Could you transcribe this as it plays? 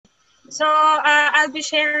So I'll be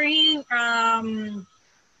sharing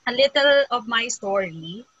a little of my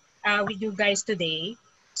story with you guys today.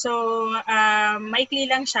 So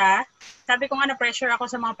maikli lang siya. Sabi ko nga na-pressure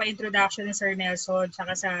ako sa mga pa-introduction ni Sir Nelson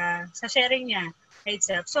tsaka sa sharing niya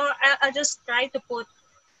itself. So I'll just try to put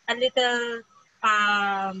a little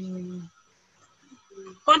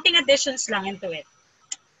konting additions lang into it.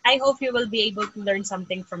 I hope you will be able to learn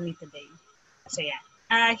something from me today. So yeah.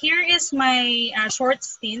 Here is my short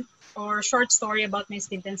stint or short story about my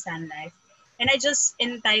stint in Sun Life. And I just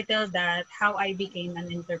entitled that How I Became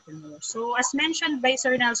an Entrepreneur. So as mentioned by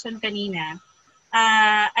Sir Nelson kanina,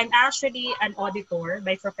 I'm actually an auditor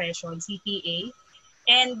by profession, CPA.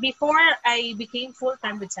 And before I became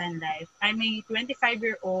full-time with Sun Life, I'm a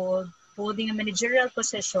 25-year-old holding a managerial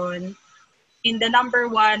position in the number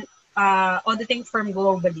one auditing firm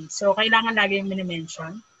globally. So, kailangan lagi yung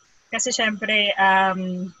minimension. Kasi syempre,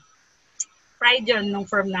 pride yun nung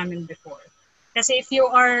firm namin before. Kasi if you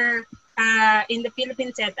are in the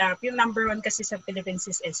Philippine setup, yung number one kasi sa Philippines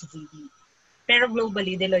is SGD. Pero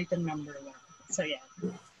globally, Deloitte yung number one. So, yeah.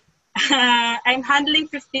 I'm handling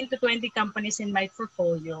 15 to 20 companies in my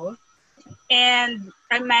portfolio. And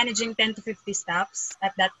I'm managing 10 to 50 staffs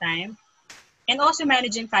at that time. And also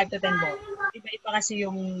managing 5 to 10 board. Iba-iba kasi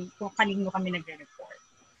yung kung kanino kami nagre-report.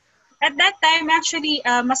 At that time, actually,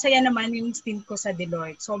 masaya naman yung stint ko sa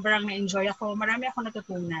Deloitte. Sobrang na-enjoy ako. Marami ako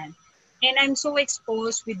natutunan. And I'm so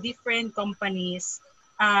exposed with different companies,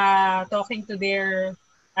 talking to their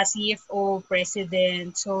CFO,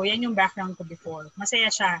 president. So, yan yung background ko before. Masaya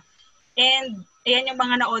siya. And ayan yung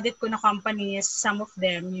mga na-audit ko na companies, some of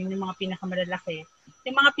them, yung mga pinakamalalaki.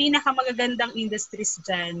 Yung mga pinakamagagandang industries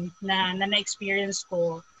dyan na na-experience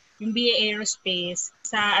ko, yung BA Aerospace,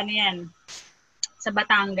 sa ano yan, sa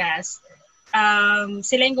Batangas,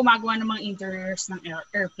 sila yung gumagawa ng mga interiors ng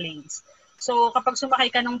airplanes. So kapag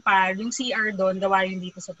sumakay ka ng PAL, yung CR doon, gawa yun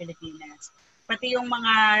dito sa Pilipinas. Pati yung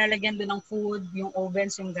mga lalagyan doon ng food, yung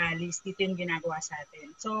ovens, yung galleys, dito yung ginagawa sa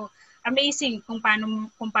atin. So amazing kung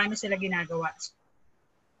paano sila ginagawa.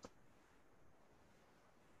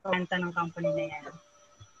 Kanta ng company na yan.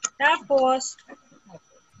 Tapos,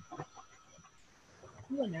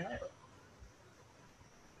 wala.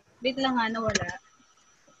 Wait lang nga, nawala.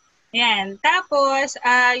 Ayan. Tapos,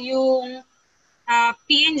 yung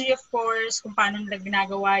PNG of course, kung paano nila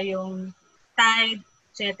ginagawa yung Tide,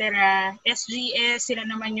 etc. SGS, sila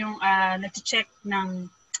naman yung nag-check ng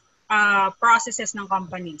processes ng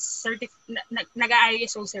companies.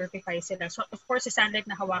 Nag-ISO certify sila. So, of course, si Sun Life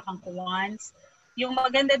na hawakan ko once. Yung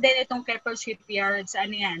maganda din itong Keppel Shipyard sa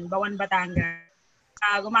ano yan, Bawan, Batangas.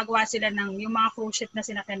 Gumagawa sila ng yung mga cruise ship na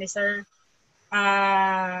sinakyan ni Sir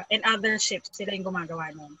and other ships, sila yung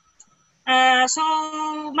gumagawa nun. So,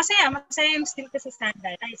 masaya yung stint ko sa Sun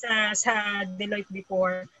Life, ay sa Deloitte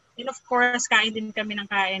before. And of course, kain din kami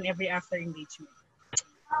ng kain every after engagement.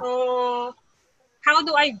 So, how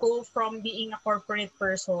do I go from being a corporate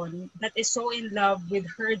person that is so in love with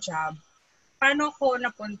her job, paano ko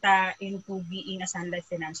napunta into being a Sun Life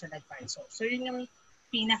financial advisor? So, yun yung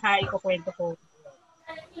pinaka-ikukwento ko.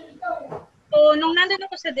 So, nung nandun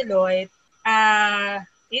ako sa Deloitte,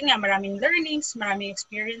 yun nga, maraming learnings, maraming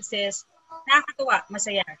experiences, nakakatuwa,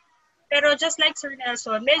 masaya. Pero just like Sir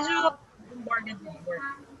Nelson, medyo bombarded with work.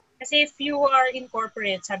 Kasi if you are in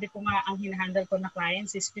corporate, sabi ko nga, ang hinahandle ko na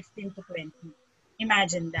clients is 15 to 20.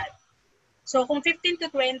 Imagine that. So, kung 15 to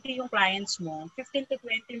 20 yung clients mo, 15 to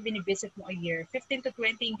 20 yung binivisit mo a year, 15 to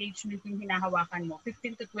 20 engagement yung hinahawakan mo,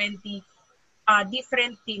 15 to 20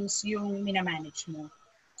 different teams yung minamanage mo.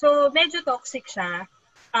 So, medyo toxic siya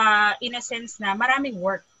in a sense na maraming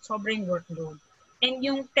work, sobrang workload. And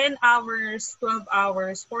yung 10 hours, 12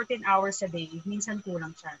 hours, 14 hours a day, minsan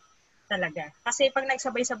kulang siya talaga. Kasi pag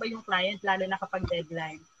nagsabay-sabay yung client, lalo na kapag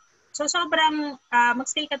deadline, so, sobrang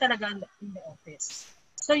magstay ka talaga in the office.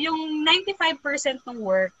 So, yung 95% ng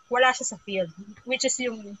work, wala siya sa field, which is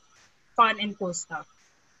yung fun and cool stuff.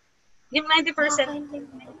 Yung 95%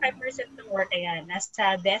 ng work, ayan,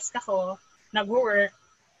 nasa desk ako, nag-work,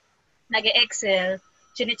 nag-excel,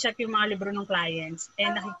 chine-check yung mga libro ng clients,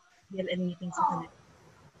 and nakikil and meetings sa kanila.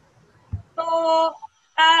 So,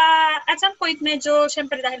 at some point, medyo,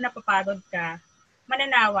 syempre dahil napapagod ka,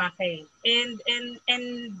 mananawa ka eh. And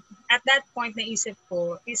at that point, naisip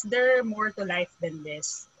ko, is there more to life than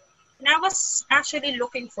this? And I was actually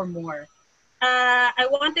looking for more. I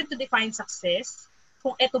wanted to define success,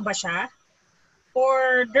 kung ito ba siya,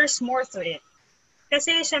 or there's more to it.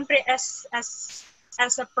 Kasi syempre, as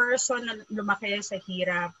a person na lumaki sa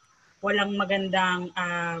hirap, walang magandang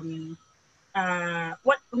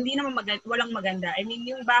hindi naman walang maganda. I mean,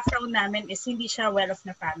 yung background namin is hindi siya well-off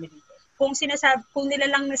na family. kung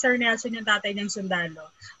nilalang ni Sir Nelson yung tatay niyang sundalo,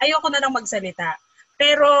 ayoko na lang magsalita.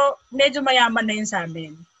 Pero medyo mayaman na yun sa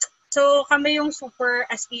amin. So kami yung super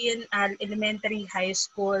as in elementary, high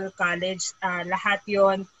school, college, lahat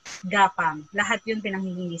yon gapang. Lahat yon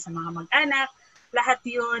pinanghihingi sa mga mag-anak. Lahat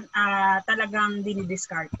yon talagang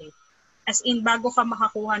dinidiskarte. As in, bago ka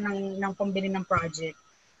makakuha ng pambili ng project,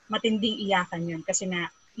 matinding iyakan yun. Kasi na,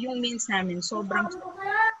 yung means namin, sobrang.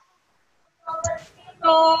 So,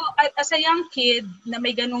 as a young kid na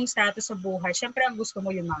may ganung status sa buhay, syempre ang gusto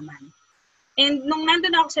mo yumaman. And nung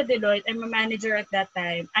nandun ako sa Deloitte, I'm a manager at that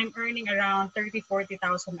time, I'm earning around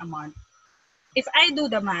 30,000-40,000 a month. If I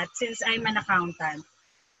do the math, since I'm an accountant,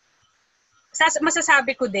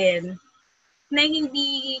 masasabi ko din na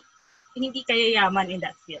hindi ka yayaman in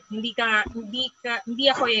that field. Hindi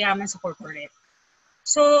ako yayaman sa corporate.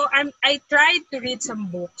 So I tried to read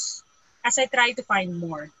some books as I tried to find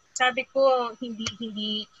more. Sabi ko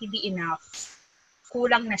hindi enough.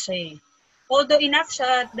 Kulang na siya eh. Although enough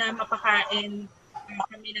siya na mapakain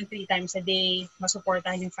kami ng 3 times a day,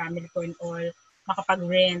 masuportahan yung family ko and all,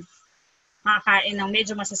 makapag-rent, makakain ng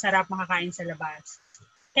medyo masasarap, makakain sa labas.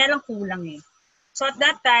 Kaya lang kulang eh. So at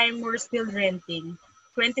that time, we're still renting.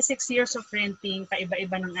 26 years of renting,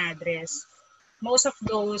 paiba-iba ng address. Most of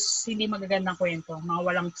those, hindi magagandang kwento. Mga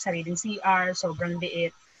walang sariling CR, sobrang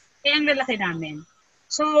liit. Kaya ang lalaki namin.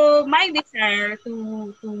 So my desire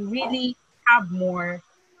to really have more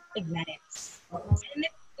ignites.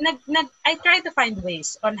 And I try to find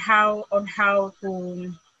ways on how to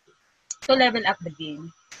level up the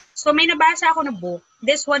game. So may nabasa ako na book.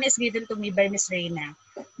 This one is given to me by Miss Reina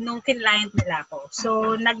nung kinliant nila ako. So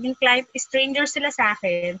naging client, stranger sila sa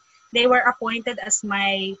akin. They were appointed as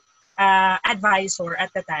my advisor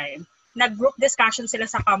at the time. Nag-group discussion sila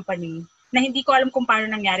sa company na hindi ko alam kung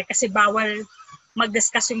paano nangyari kasi bawal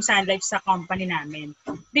mag-discuss yung Sun Life sa company namin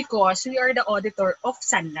because we are the auditor of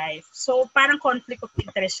Sun Life. So parang conflict of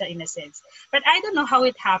interest siya in a sense. But I don't know how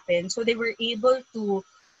it happened. So they were able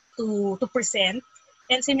to present,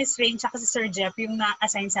 and si Miss Rain tsaka si Sir Jeff yung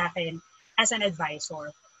na-assign sa akin as an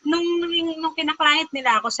advisor. Nung kina-client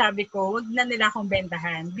nila ako, sabi ko, wag na nila akong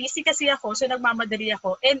bentahan. Busy kasi ako, so nagmamadali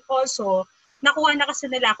ako. And also, nakuha na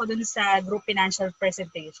kasi nila ako dun sa group financial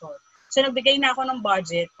presentation. So nagbigay na ako ng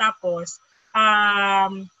budget, tapos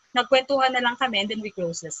nagkwentuhan na lang kami and then we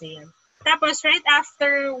close the sale. Tapos right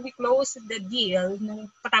after we close the deal,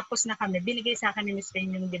 nung patapos na kami, binigay sa akin ni Ms.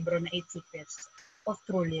 Rain yung libro na 8 Secrets of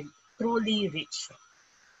Truly Rich.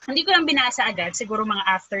 Hindi ko lang binasa agad, siguro mga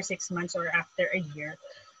after 6 months or after a year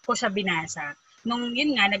ko siya binasa. Nung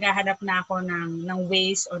yun nga, naghahanap na ako ng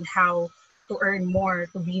ways on how to earn more,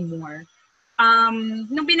 to be more.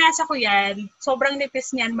 Nung binasa ko yan, sobrang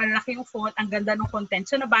nipis niyan, malaki yung font, ang ganda ng content.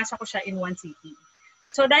 So, nabasa ko siya in one sitting.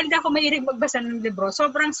 So, dahil ako mahilig magbasa ng libro,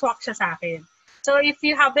 sobrang swak siya sa akin. So, if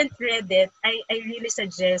you haven't read it, I really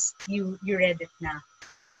suggest you read it na.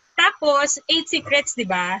 Tapos, 8 Secrets, di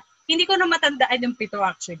ba? Hindi ko na matandaan yung 7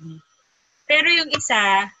 actually. Pero yung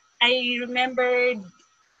isa, I remembered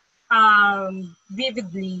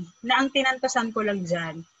vividly na ang tinantosan ko lang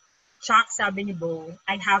dyan, shock, sabi ni Bo,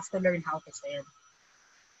 I have to learn how to sell.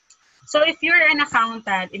 So if you're an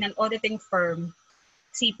accountant in an auditing firm,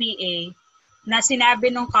 CPA, na sinabi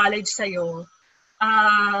nung college sa'yo,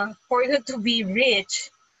 for you to be rich,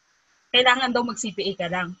 kailangan daw mag-CPA ka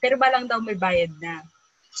lang. Pero balang daw may bayad na.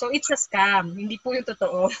 So it's a scam. Hindi po yung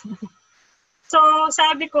totoo. So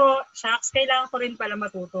sabi ko, shucks, kailangan ko rin pala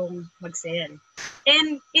matutong mag-sell.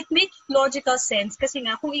 And it makes logical sense kasi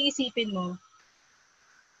nga kung iisipin mo,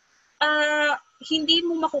 hindi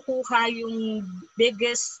mo makukuha yung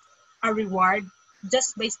biggest reward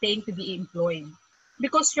just by staying to be employed.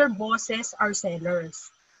 Because your bosses are sellers.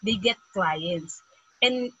 They get clients.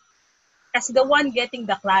 And as the one getting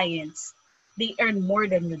the clients, they earn more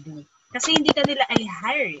than you do. Kasi hindi ka nila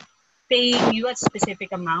i-hire, paying you a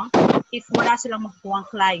specific amount if wala silang makukuha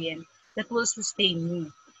client that will sustain you.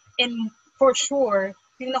 And for sure,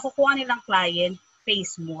 yung nakukuha nilang client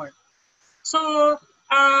pays more. So,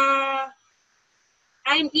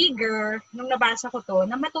 I'm eager, nung nabasa ko to,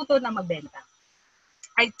 na matuto na magbenta.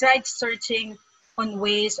 I tried searching on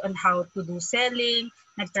ways on how to do selling.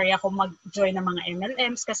 Nag-try ako mag-join ng mga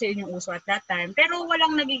MLMs kasi yun yung uso at that time. Pero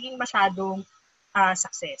walang nagiging masyadong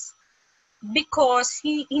success. Because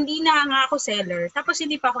hindi na nga ako seller, tapos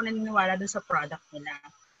hindi pa ako naniniwala dun sa product nila.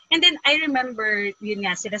 And then I remember, yun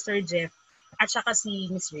nga, sila Sir Jeff at saka si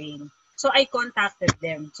Miss Rain. So I contacted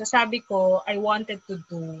them. So sabi ko, I wanted to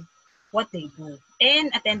do what they do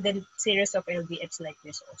and attended series of LDX like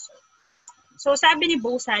this also. So sabi ni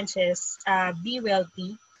Bo Sanchez, be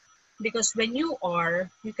wealthy because when you are,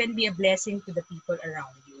 you can be a blessing to the people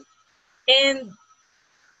around you. And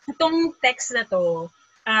itong text na to,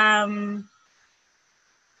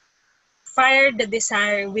 fired the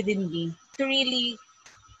desire within me to really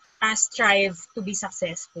strive to be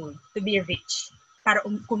successful, to be rich, para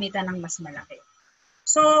kumita ng mas malaki.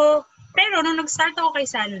 So, pero nung nag-start ako kay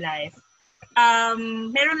Sun Life,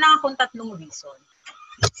 meron lang akong 3 reason.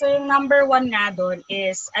 So, yung number 1 nga doon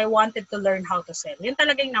is I wanted to learn how to sell. Yun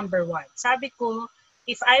talaga yung number 1. Sabi ko,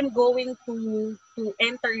 if I'm going to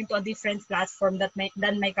enter into a different platform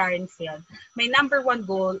than my current field, my number 1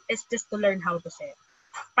 goal is just to learn how to sell.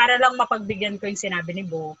 Para lang mapagbigyan ko yung sinabi ni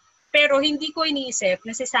Bo. Pero hindi ko iniisip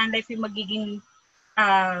na si Sun Life yung magiging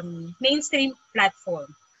mainstream platform.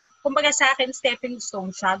 Kumbaga sa akin, stepping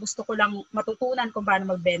stone siya. Gusto ko lang matutunan kung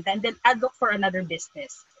paano magbenta and then I'd look for another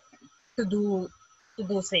business to do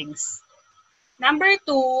things. Number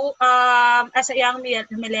 2, as a young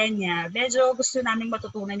millennial, medyo gusto namin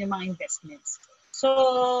matutunan yung mga investments. So,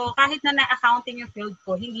 kahit na accounting yung field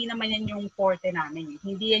ko, hindi naman yan yung forte namin.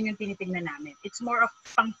 Hindi yan yung tinitingnan namin. It's more of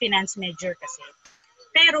pang finance major kasi.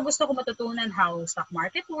 Pero gusto ko matutunan how stock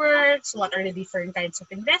market works, what are the different kinds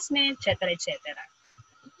of investment, etc., etc.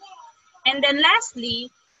 And then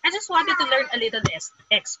lastly, I just wanted to learn a little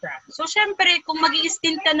extra. So, syempre, kung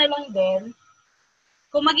mag-i-stint ka na lang din,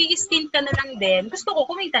 gusto ko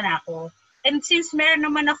kumita na ako. And since meron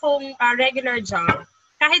naman akong regular job,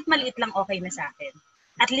 kahit maliit lang okay na sa akin.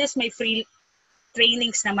 At least may free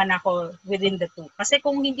trainings naman ako within the 2. Kasi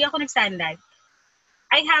kung hindi ako nag-Sun Life,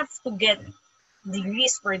 I have to get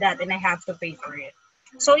degrees for that and I have to pay for it.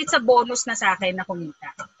 So, it's a bonus na sa akin na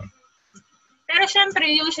kumita. Pero syempre,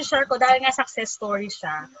 yung share ko, dahil nga success story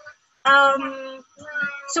siya,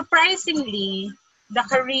 surprisingly, the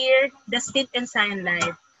career, the stint in Sun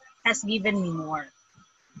Life has given me more.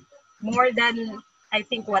 More than, I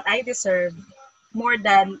think, what I deserve, more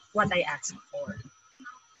than what I asked for.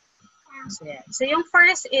 So, yeah. So, yung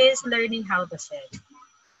first is learning how to sell.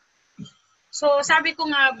 So, sabi ko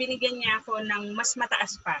nga, binigyan niya ako ng mas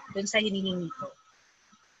mataas pa dun sa hinihingi ko.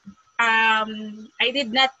 I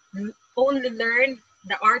did not only learn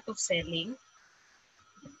the art of selling,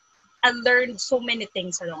 I learned so many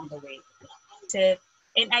things along the way.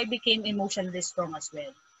 And I became emotionally strong as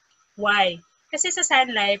well. Why? Kasi sa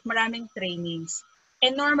Sun Life, maraming trainings.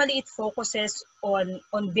 And normally, it focuses on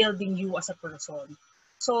building you as a person.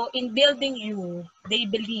 So, in building you, they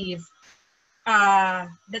believe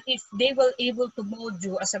that if they will able to mold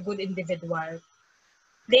you as a good individual,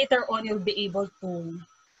 later on, you'll be able to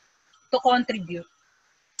contribute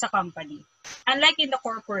sa company. Unlike in the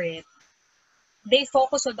corporate, they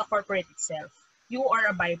focus on the corporate itself. You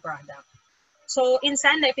are a byproduct. So in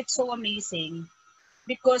Sun Life, it's so amazing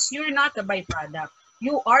because you're not a byproduct.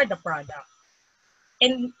 You are the product.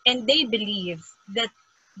 And they believe that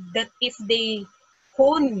if they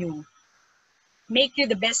hone you, make you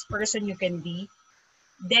the best person you can be,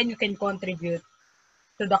 then you can contribute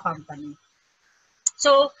to the company.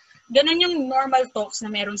 So, ganun yung normal talks na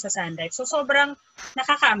meron sa Sun Life. So, sobrang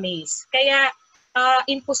nakaka-amaze. Kaya,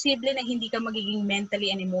 imposible na hindi ka magiging mentally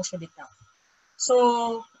and emotionally tough.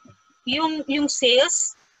 So, yung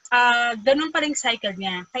sales, ganun pa rin cycle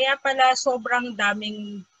niya. Kaya pala, sobrang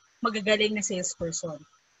daming magagaling na salesperson.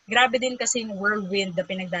 Grabe din kasi yung whirlwind na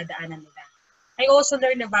pinagdadaanan nila. I also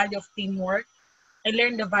learned the value of teamwork. I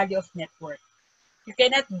learned the value of network. You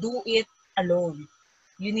cannot do it alone.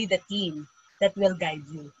 You need a team that will guide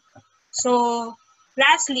you. So,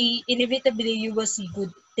 lastly, inevitably, you will see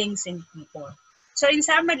good things in people. So, in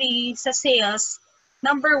summary, sa sales,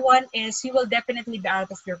 number 1 is you will definitely be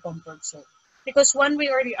out of your comfort zone. Because one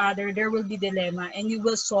way or the other, there will be dilemma and you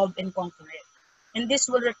will solve and conquer it. And this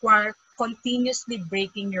will require continuously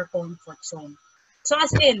breaking your comfort zone. So,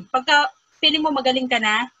 as in, pagka feeling mo magaling ka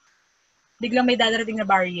na, biglang may darating na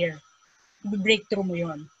barrier. Breakthrough mo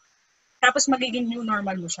yon. Tapos, magiging new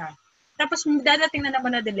normal mo siya. Tapos, dadating na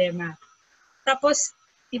naman na dilemma. Tapos,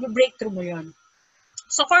 i-breakthrough mo yon.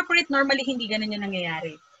 So, corporate, normally, hindi ganun yung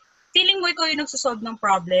nangyayari. Feeling mo ikaw yung nagsusolve ng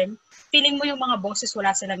problem. Feeling mo yung mga bosses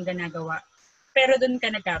wala silang ginagawa. Pero doon ka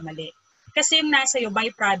nagkamali. Kasi yung nasa iyo,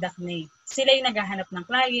 byproduct na eh. Sila yung naghahanap ng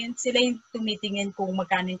client, sila yung tumitingin kung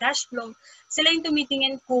magkano yung cash flow, sila yung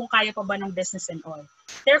tumitingin kung kaya pa ba ng business and all.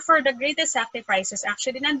 Therefore, the greatest sacrifices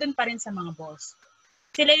actually nandun pa rin sa mga boss.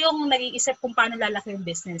 Sila yung nag-iisip kung paano lalaki yung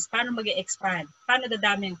business, paano mag-expand, paano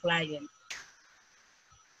dadami yung client,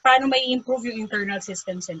 paano may improve yung internal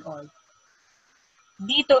systems and all.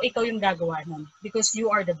 Dito, ikaw yung gagawa nun because you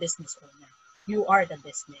are the business owner. You are the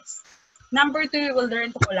business. Number 2, you will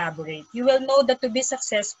learn to collaborate. You will know that to be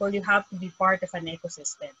successful, you have to be part of an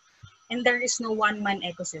ecosystem. And there is no one-man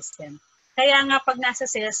ecosystem. Kaya nga, pag nasa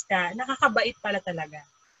sales ka, nakakabait pala talaga.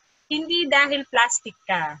 Hindi dahil plastic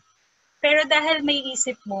ka, pero dahil may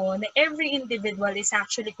isip mo na every individual is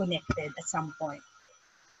actually connected at some point.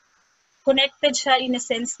 Connected siya in a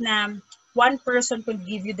sense na one person could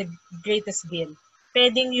give you the greatest deal.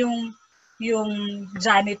 Pwedeng yung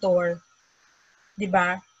janitor, di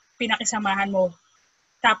ba? Pinakisamahan mo.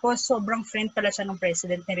 Tapos sobrang friend pala siya ng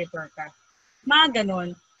president ni Reporta. Mga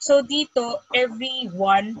ganon. So dito,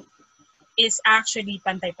 everyone is actually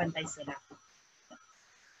pantay-pantay sila.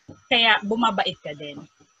 Kaya bumabait ka din.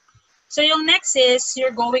 So yung next is,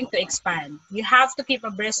 you're going to expand. You have to keep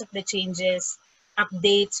abreast of the changes,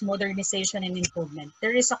 updates, modernization, and improvement.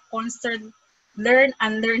 There is a constant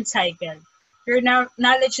learn-unlearn cycle. Your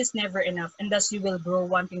knowledge is never enough, and thus you will grow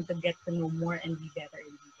wanting to get to know more and be better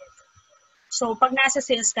and be better. So pag nasa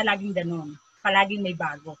sales ka, laging ganun. Palaging may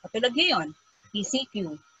bago. Katulad ngayon,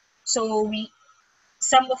 ECQ. So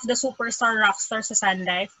some of the superstar rockstars sa Sun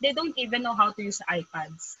Life, they don't even know how to use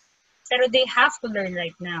iPads. Pero they have to learn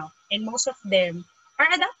right now. And most of them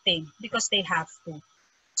are adapting because they have to.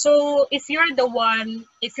 So if you're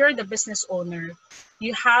the business owner,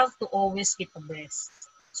 you have to always keep abreast.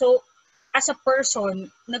 So as a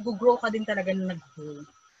person, nag-grow ka din talaga na nag-grow.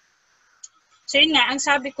 So yun nga, ang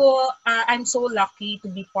sabi ko, I'm so lucky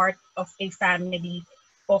to be part of a family,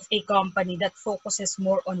 of a company that focuses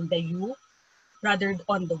more on the you rather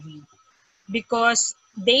on the we. Because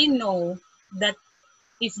they know that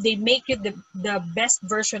if they make you the best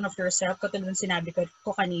version of yourself, katulad ng sinabi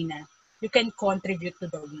ko kanina, you can contribute to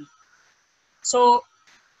the we. So,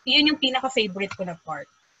 yun yung pinaka-favorite ko na part.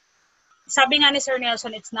 Sabi nga ni Sir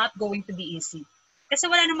Nelson, it's not going to be easy. Kasi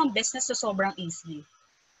wala namang business na sobrang easy.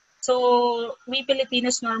 So, we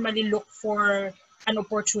Filipinos normally look for an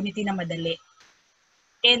opportunity na madali.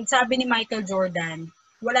 And sabi ni Michael Jordan,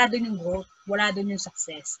 wala dun yung growth, wala dun yung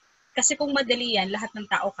success. Kasi kung madali yan, lahat ng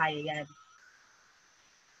tao kaya yan.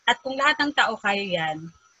 At kung lahat ng tao kaya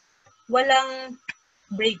yan, walang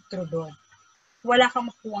breakthrough doon. Wala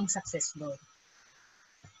kang makukuhang success doon.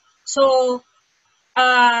 So,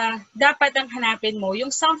 dapat ang hanapin mo,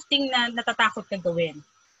 yung something na natatakot ka gawin.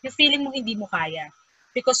 Yung feeling mo hindi mo kaya.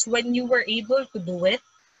 Because when you were able to do it,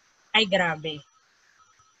 ay grabe.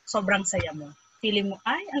 Sobrang saya mo. Feeling mo,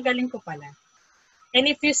 ay, ang galing ko pala.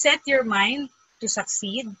 And if you set your mind to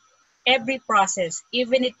succeed, every process,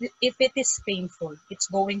 even if it is painful,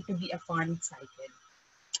 it's going to be a fun cycle.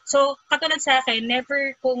 So, katulad sa akin,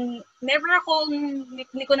 never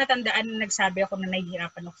hindi ko natandaan na nagsabi ako na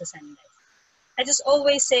nahihirapan ako sa Sun Life. I just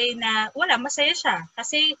always say na, wala, masaya siya.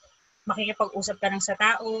 Kasi makikipag-usap ka lang sa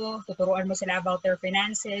tao, tuturuan mo sila about their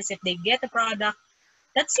finances. If they get a product,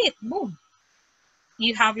 that's it. Boom.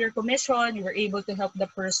 You have your commission, you were able to help the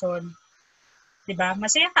person. Diba?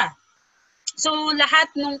 Masaya ka. So, lahat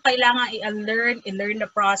nung kailangan i-learn the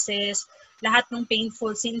process, lahat nung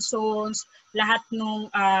painful seasons, lahat nung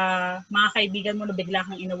mga kaibigan mo na bigla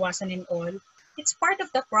kang inawasan and all, it's part of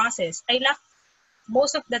the process. I laugh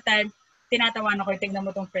most of the time, tinatawanan ko, tignan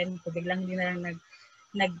mo tong friend ko, biglang hindi na lang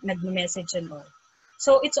nag-message and all.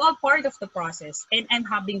 So, it's all part of the process and I'm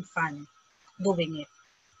having fun doing it.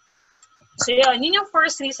 So, yun yung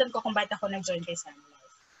first reason ko kung bakit ako nag-join kay Sun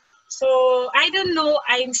Life. So, I don't know,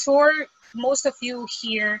 I'm sure most of you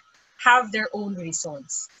here have their own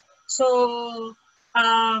reasons. So,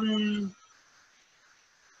 I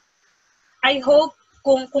hope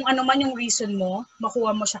kung ano man yung reason mo,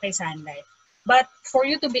 makuha mo siya kay Sun Life. But for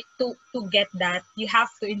you to get that, you have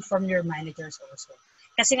to inform your managers also.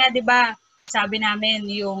 Kasi nga 'di ba, sabi namin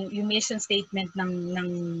yung mission statement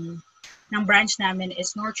ng branch namin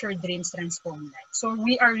is nurture dreams, transform life. So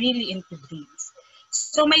we are really into dreams.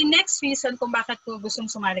 So my next reason kung bakit ko gustong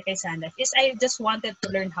sumali kay Sun Life is I just wanted to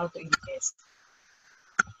learn how to invest.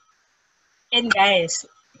 And guys,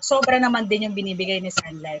 sobra naman din yung binibigay ni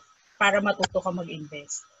Sun Life para matuto ka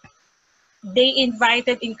mag-invest. They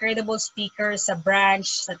invited incredible speakers sa branch,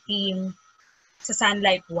 sa team, sa Sun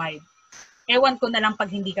Life wide. Ewan ko na lang pag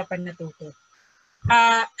hindi ka pa natuto.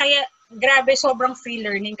 Kaya grabe, sobrang free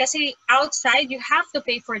learning kasi outside you have to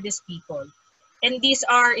pay for these people. And these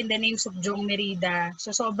are in the names of Jong Merida. So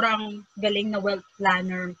sobrang galing na wealth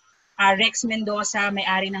planner. Rex Mendoza,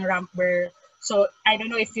 may-ari ng Rampber. So I don't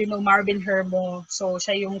know if you know Marvin Hermo. So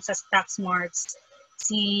siya yung sa Stock Smarts.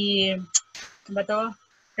 Si, ano ba to?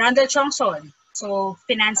 Randall Chongson. So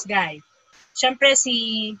finance guy. Siyempre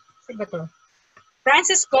si ba to?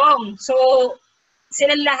 Francis Kong. So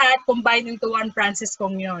silang lahat combined into one Francis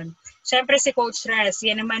Kong yon. Siyempre si Coach Res.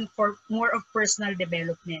 Yan naman for more of personal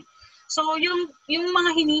development. So, yung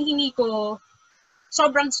mga hinihingi ko,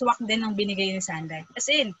 sobrang swak din ang binigay ni Sun Life.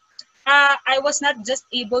 As in, I was not just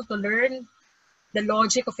able to learn the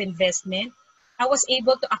logic of investment. I was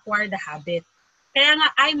able to acquire the habit. Kaya nga,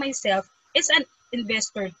 I myself is an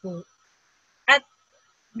investor too. At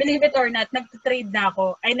believe it or not, nag-trade na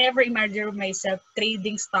ako. I never imagined myself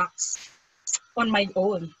trading stocks on my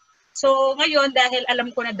own. So, ngayon, dahil alam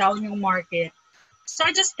ko na down yung market, so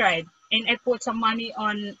I just tried. And I put some money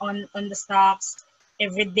on the stocks.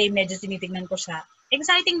 Every day, medyo tinitingnan ko siya.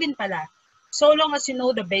 Exciting din pala. So long as you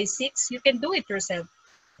know the basics, you can do it yourself.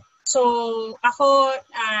 So, ako,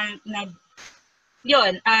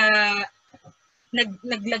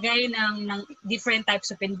 naglagay ng different types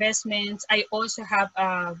of investments. I also have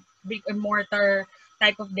a brick and mortar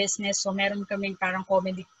type of business. So, meron kaming parang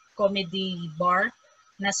comedy bar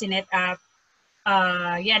na sinet up.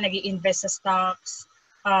 Nag-i-invest sa stocks.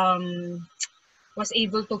 Was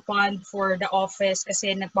able to fund for the office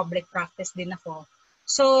kasi nag-public practice din ako.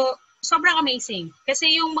 So, sobrang amazing.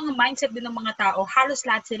 Kasi yung mga mindset din ng mga tao, halos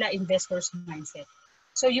lahat sila investors mindset.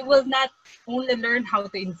 So, you will not only learn how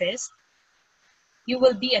to invest, you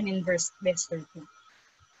will be an investor too.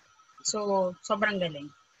 So, sobrang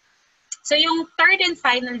galing. So, yung third and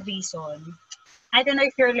final reason, I don't know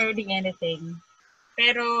if you're learning anything,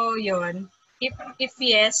 pero yun, if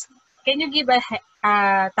yes, can you give a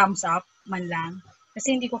thumbs up man lang?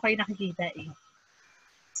 Kasi hindi ko kayo nakikita eh.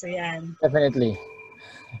 So, yan. Definitely.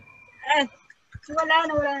 Nawala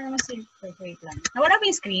naman si... Wait lang. Nawala ba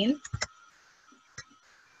yung screen?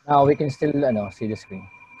 Now, we can still see the screen.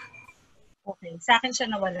 Okay. Sa akin siya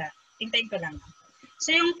nawala. Hintayin ko lang.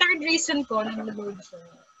 So, yung third reason ko, nag-load siya.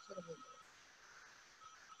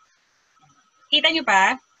 Kita nyo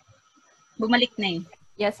pa? Bumalik na eh.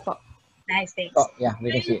 Yes po. Nice, thanks. Oh, yeah,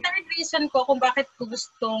 we can see. Yung third reason ko kung bakit ko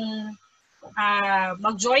gustong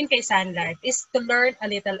mag-join kay Sun Life is to learn a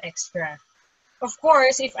little extra. Of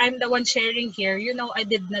course, if I'm the one sharing here, you know, I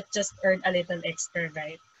did not just earn a little extra,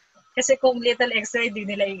 right? Kasi kung little extra, hindi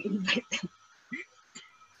nila i-invite.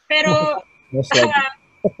 Pero,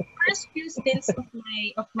 first few stints of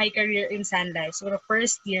my career in Sun Life, so the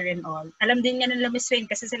first year and all, alam din nga nila Miss Wayne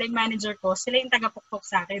kasi sila yung manager ko, sila yung taga-pukpok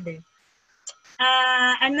sa akin eh.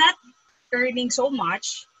 I'm not earning so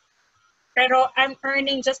much, pero I'm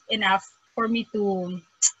earning just enough for me to,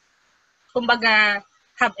 kumbaga,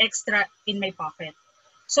 have extra in my pocket.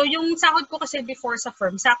 So, yung sahod ko kasi before sa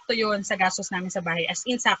firm, sakto yun sa gastos namin sa bahay. As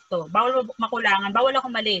in, sakto. Bawal makulangan. Bawal ako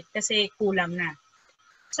maliit kasi kulang na.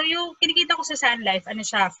 So, yung kinikita ko sa Sun Life, ano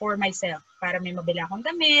siya, for myself. Para may mabila akong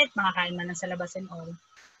damit, makakain man lang sa labas and all.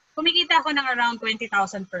 Kumikita ako ng around 20,000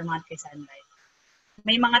 per month kay Sun Life.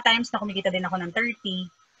 May mga times na kumikita din ako ng 30.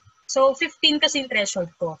 So, 15 kasi yung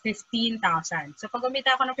threshold ko. 15,000. So, pag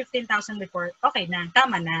kumita ako ng 15,000 before, okay na,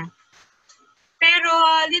 tama na. Pero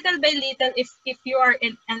little by little, if you are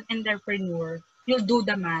an entrepreneur, you'll do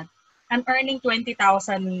the math. I'm earning 20,000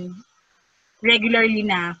 regularly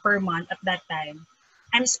na per month at that time.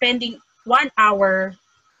 I'm spending 1 hour,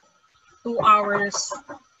 2 hours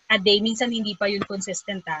a day. Minsan hindi pa yun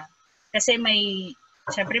consistent Kasi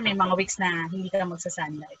syempre may mga weeks na hindi ka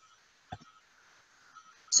magsa-Sun Life.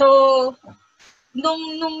 So,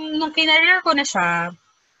 nung kinareer ko na siya,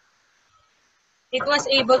 it was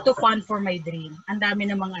able to fund for my dream. Ang dami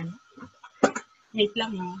namang wait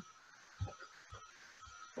lang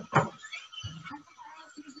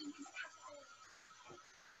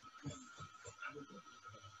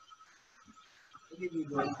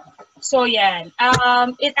So, yan.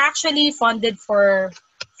 It actually funded for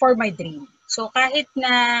my dream. So, kahit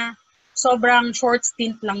na sobrang short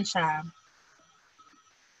stint lang siya,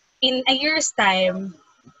 in a year's time,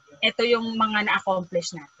 ito yung mga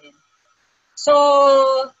na-accomplish natin. So,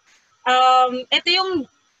 ito yung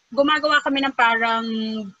gumagawa kami ng parang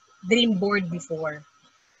dream board before.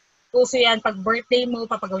 Uso yan, pag birthday mo,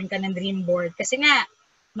 papagawin ka ng dream board. Kasi nga,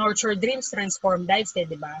 nurture dreams, transform lives, di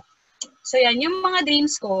ba? So yan, yung mga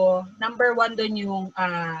dreams ko, number 1 doon yung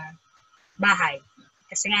bahay.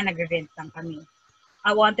 Kasi nga, nag-rent lang kami.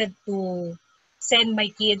 I wanted to send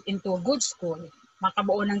my kid into a good school,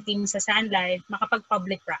 makabuo ng team sa Sun Life,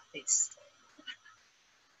 makapag-public practice.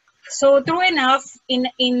 So, true enough, in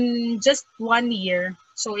just 1 year,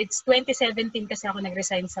 so it's 2017 kasi ako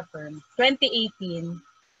nag-resign sa firm. 2018,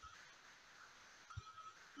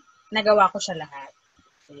 nagawa ko siya lahat.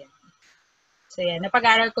 So, yan.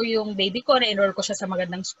 Napag-aral ko yung baby ko, na-enroll ko siya sa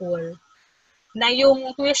magandang school. Na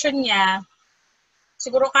yung tuition niya,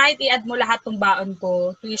 siguro kahit i-add mo lahat ng baon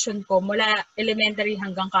ko, tuition ko, mula elementary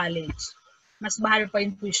hanggang college, mas mahal pa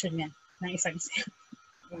yung tuition niya ng isang sem.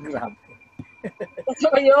 Grabe.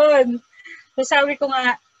 So, yun. So, sabi ko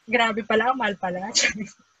nga, grabe pala, mahal pala.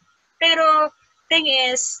 Pero, thing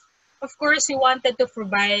is, of course, we wanted to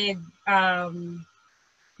provide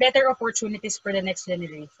better opportunities for the next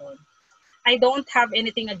generation. I don't have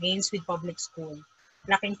anything against with public school.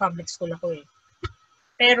 Laking public school ako eh.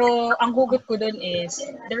 Pero ang hugot ko dun is,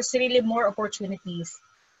 there's really more opportunities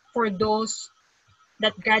for those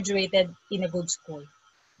that graduated in a good school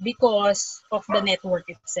because of the network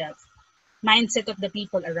itself, mindset of the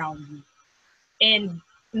people around you. And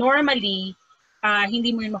normally,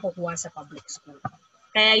 hindi mo yun makukuha sa public school.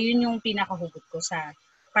 Kaya yun yung pinakahugot ko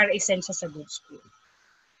para isensya sa good school.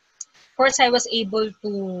 Of course, I was able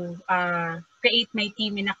to create my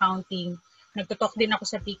team in accounting. Nagtutok din ako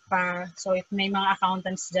sa TICPA. So, if may mga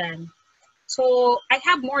accountants dyan. So, I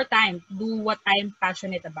have more time to do what I'm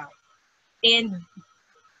passionate about. And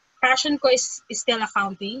passion ko is still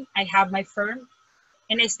accounting. I have my firm.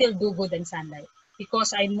 And I still do good in Sunlight.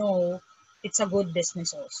 Because I know it's a good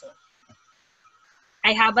business also.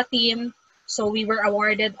 I have a team. So, we were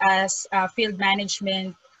awarded as Field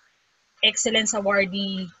Management Excellence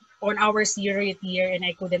Awardee on our 0th year, and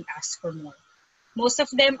I couldn't ask for more. Most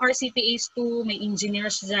of them are CPAs too, may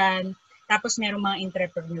engineers dyan, tapos merong mga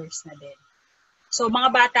entrepreneurs na din. So,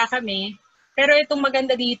 mga bata kami, pero itong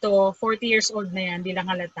maganda dito, 40 years old na yan, di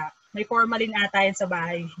lang halata. May formalin ata yan sa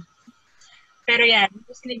bahay. Pero yan,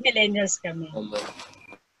 mostly millennials kami.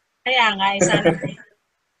 Kaya nga, sana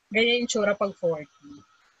ganyan yung tsura pag 40.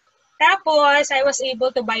 Tapos, I was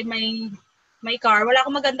able to buy my car. Wala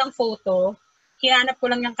akong magandang photo. Hinanap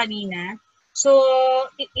ko lang yung kanina. So,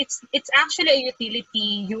 it's actually a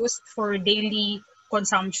utility used for daily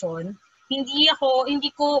consumption. Hindi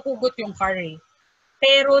ko hugot yung car eh.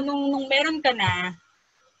 Pero nung meron ka na,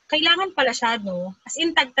 kailangan pala siya, no? As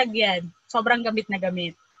in, tagtag yan. Sobrang gamit na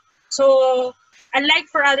gamit. So, unlike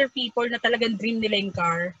for other people na talagang dream nila yung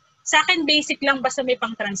car, sa akin basic lang basta may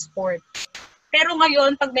pang transport. Pero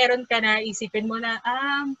ngayon, pag meron ka na, isipin mo na,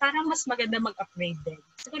 parang mas maganda mag-upgrade din.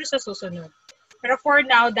 Siguro sa susunod. Pero for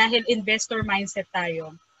now, dahil investor mindset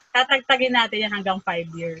tayo, tatagtagin natin yan hanggang 5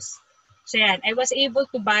 years. So yan, I was able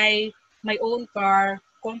to buy my own car,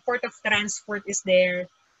 comfort of transport is there,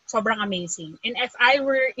 sobrang amazing. And if I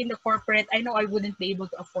were in the corporate, I know I wouldn't be able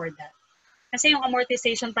to afford that. Kasi yung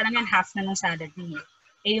amortization pa lang yan, half na ng salary.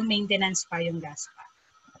 Eh yung maintenance pa, yung gas pa.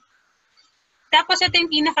 Tapos ito yung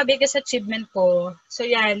pinaka-biggest achievement ko. So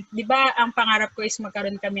yan, di ba ang pangarap ko is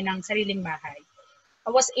magkaroon kami ng sariling bahay. I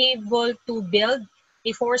was able to build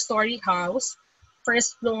a 4-story house.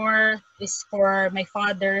 First floor is for my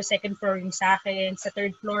father, second floor yung sa akin, sa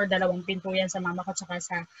third floor, 2 pinto yan sa mama ko tsaka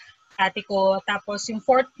sa ate ko. Tapos yung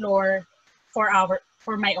 4th floor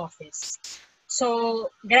for my office. So,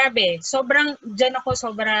 grabe. Diyan ako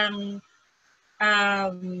sobrang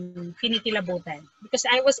kinikilabutan. Because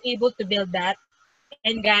I was able to build that.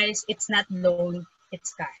 And guys, it's not loan,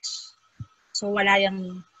 it's cash. So, wala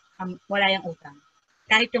yung utang.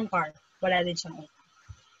 Kahit yung car, wala din siyang utang.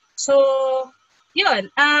 So,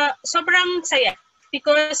 yun. Sobrang saya.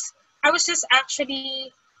 Because I was just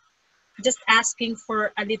asking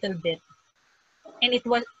for a little bit. And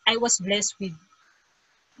I was blessed with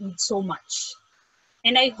so much.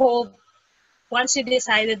 And I hope once you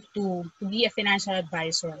decided to be a financial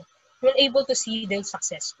advisor, you're able to see the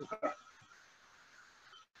success too.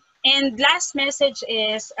 And last message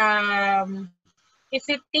is, if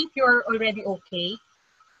you think you're already okay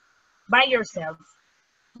by yourself,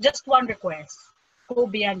 just one request, go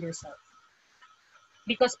beyond yourself.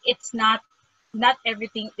 Because it's not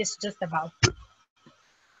everything is just about you.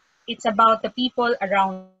 It's about the people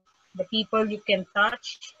around, the people you can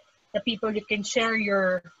touch, the people you can share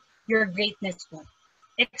your greatness to.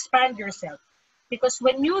 Expand yourself. Because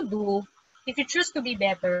when you do, if you choose to be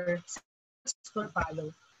better, success will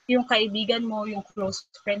follow. Yung kaibigan mo, yung close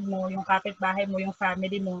friend mo, yung kapitbahay mo, yung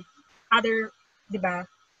family mo, di ba?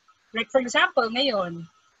 Like for example, ngayon,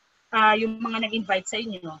 yung mga nag-invite sa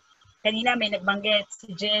inyo, kanina may nagbanggit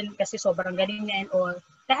si Jen kasi sobrang galing niya and all.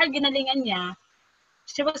 Dahil ginalingan niya,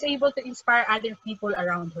 she was able to inspire other people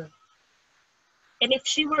around her. And if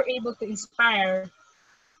she were able to inspire,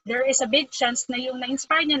 there is a big chance na yung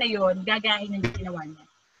na-inspire niya na yun, gagahin yung ginawa niya.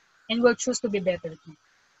 And will choose to be better too.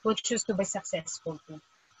 Will choose to be successful too.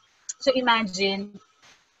 So imagine,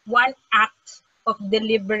 one act of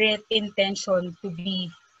deliberate intention to be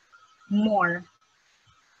more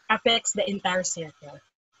affects the entire circle.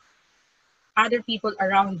 Other people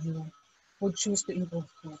around you would choose to improve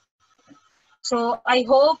too. So I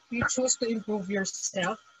hope you choose to improve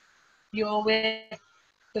yourself. You owe it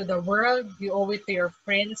to the world, you owe it to your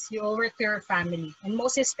friends, you owe it to your family, and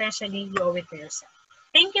most especially, you owe it to yourself.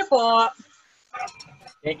 Thank you po.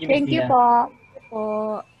 Thank you, Thank you po.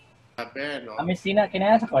 Miss Tina, can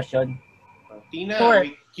I ask a question? Tina, Sure.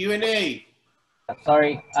 Q&A.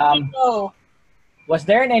 Sorry. Go. Was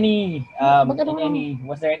there in any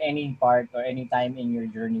part or any time in your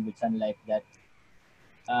journey with Sun Life that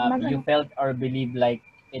you felt or believed like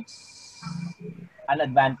it's an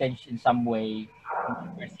advantage in some way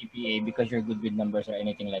for CPA because you're good with numbers or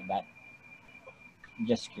anything like that?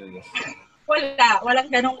 Just curious.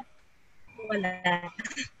 Walang ganong wala.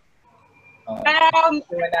 When I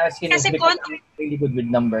was asking is Kasi because I'm really good with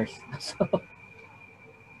numbers. So,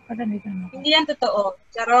 hindi yan totoo.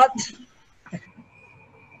 Charot.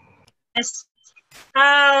 Yes.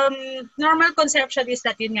 Normal conception is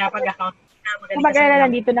that yun nga, pag-account. Kung mag-alala,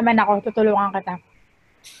 nandito naman ako, tutulungan kita.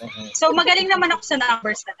 So, magaling naman ako sa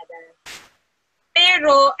numbers talaga.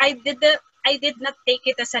 Pero, I did not take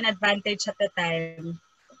it as an advantage at the time.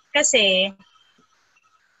 Kasi,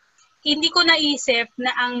 hindi ko naisip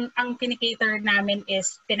na ang kinikater namin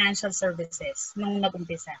is financial services nung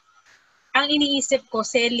nag-umpisa. Ang iniisip ko,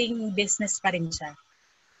 selling business pa rin siya.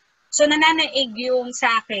 So, nananaig yung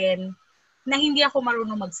sa akin na hindi ako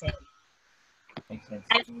marunong mag-sell. makes sense.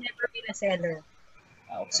 I've never been a seller.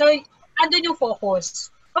 Okay. So, andun yung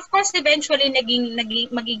focus. Of course, eventually,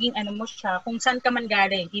 magiging ano mo siya, kung saan ka man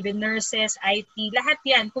galing, even nurses, IT, lahat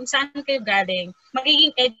yan, kung saan kayo galing,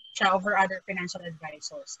 magiging edge siya over other financial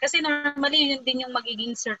advisors. Kasi normally, yun din yung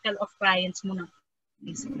magiging circle of clients mo ng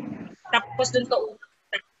tapos dun ka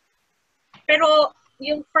pero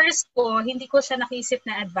yung first ko, hindi ko siya nakisip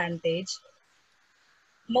na advantage.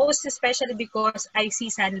 Most especially because I see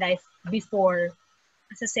Sun Life before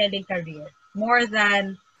as a selling career. More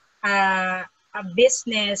than a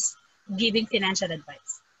business giving financial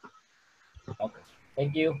advice. Okay.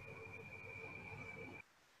 Thank you.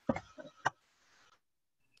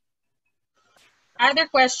 Other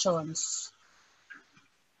questions?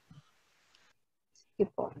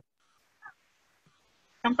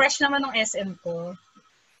 Ang fresh naman ng SM ko.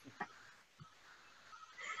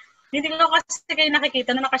 Hindi ko kasi kayo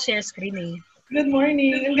nakikita na naka-share screen eh. Good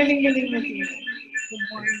morning. Ang galing-galing mo. Good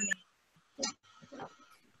morning.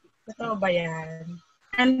 Totoo ba yan?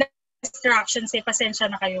 And distractions eh, pasensya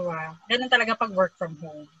na kayo ah. Ganun talaga pag work from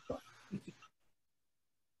home.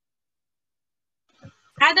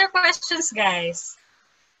 Other questions, guys?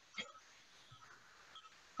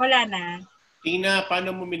 Wala na. Tina,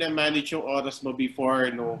 paano mo minamanage yung oras mo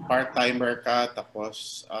before no part-timer ka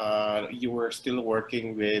tapos you were still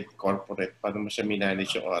working with corporate? Paano mo siya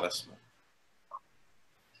minanage yung oras mo?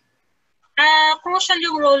 Crucial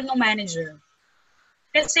yung role ng manager.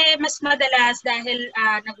 Kasi mas madalas dahil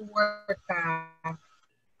nag-work ka.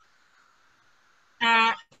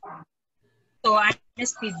 So,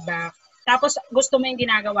 honest feedback. Tapos gusto mo yung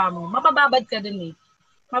ginagawa mo, mapababad ka dun eh.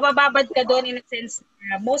 Mabababad ka doon in a sense,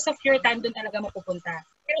 most of your time doon talaga mapupunta.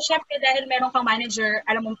 Pero syempre, dahil meron kang manager,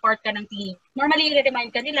 alam mong part ka ng team. Normally,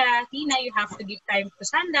 i-remind ka nila, Tina, you have to give time to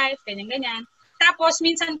Sun Life, ganyan-ganyan. Tapos,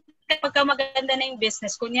 minsan, pagka maganda na yung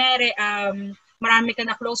business, kunyari, marami ka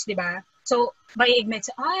na close, di ba? So, may ignite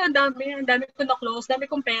sa, ay, ang dami ko na close, dami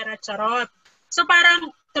kong pera, charot. So, parang,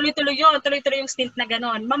 tuloy-tuloy yung stint na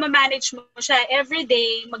gano'n. Mamamanage mo siya every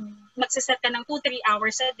day, magsiset ka ng 2-3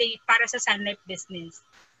 hours a day para sa Sun Life business.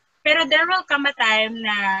 Pero there will come a time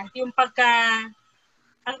na yung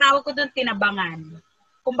ang tawag ko doon, tinabangan.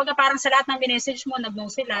 Kumbaga parang sa lahat ng message mo, nag-know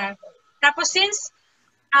sila. Tapos since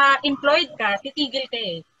employed ka, titigil ka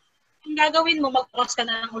eh. Ang gagawin mo, mag-focus ka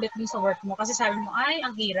na lang ulit dun sa work mo kasi sabi mo, ay,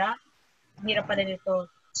 ang hirap pala nito.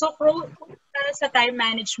 So, sa time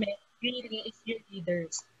management, really is your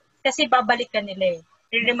leaders. Kasi babalik ka nila eh.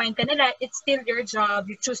 I-remind ka nila, it's still your job.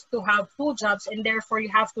 You choose to have 2 jobs and therefore you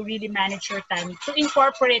have to really manage your time to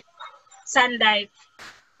incorporate Sun Life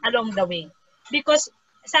along the way. Because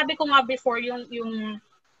sabi ko nga before, yung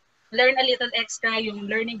learn a little extra, yung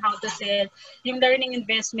learning how to sell, yung learning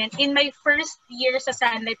investment. In my first year sa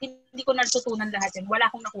Sun Life, hindi ko natutunan lahat yun. Wala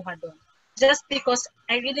akong nakuha doon. Just because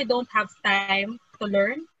I really don't have time to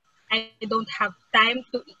learn. I don't have time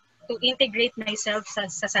to integrate myself sa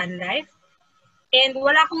Sun Life. And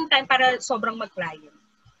wala akong time para sobrang mag-client.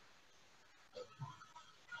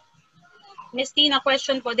 Miss Tina,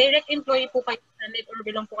 question po, direct employee po kayo sa Sun Life or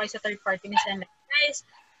belong po kayo sa third party ni Sun Life? Guys,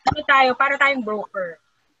 para tayong broker.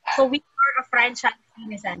 So we are a franchisee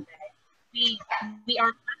ni Sun Life. We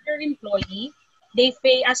are under employee. They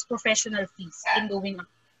pay us professional fees in doing.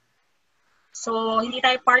 So hindi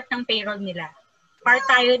tayo part ng payroll nila. Part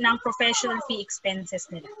tayo ng professional fee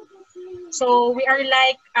expenses nila. So we are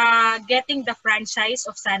like getting the franchise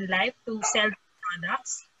of Sun Life to sell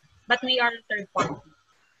products, but we are third party.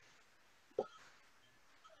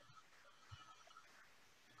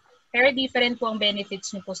 Very different po ang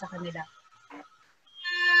benefits niyo po sa kanila.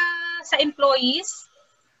 Sa employees,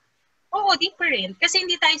 Oo, different. Kasi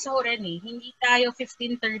hindi tayo sahuran eh. Hindi tayo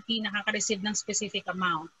 15-30 nakaka-receive ng specific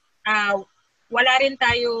amount. Wala rin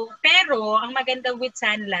tayo, pero ang maganda with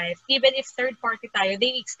Sun Life, even if third party tayo,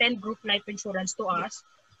 they extend group life insurance to us.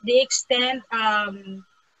 They extend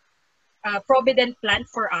provident plan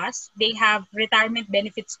for us. They have retirement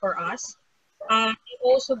benefits for us. They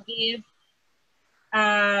also give,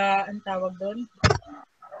 ang tawag doon?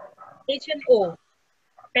 HMO.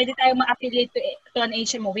 Pwede tayo ma-affiliate to an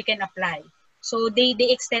HMO, we can apply. So they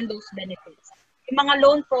extend those benefits. Yung mga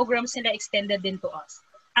loan programs nila extended din to us.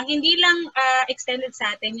 Ang hindi lang extended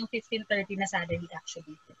sa atin yung 15-30 na salary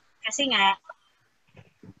actually. Kasi nga,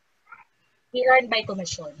 we earn by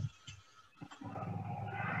commission.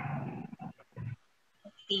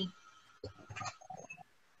 Okay.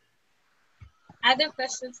 Other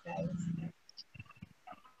questions, guys?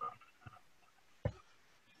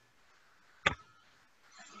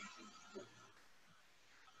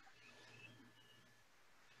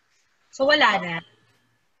 So, wala na.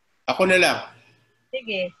 Ako na lang.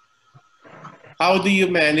 Sige. How do you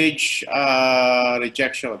manage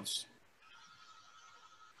rejections?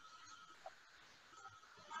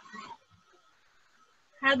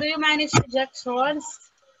 How do you manage rejections?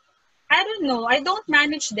 I don't know. I don't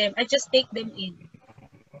manage them. I just take them in.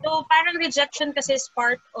 So, parang rejection kasi is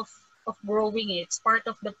part of growing it. It's part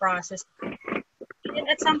of the process. And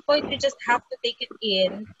at some point, you just have to take it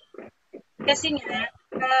in. Kasi nga,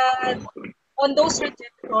 on those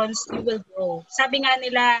rejections, you will grow. Sabi nga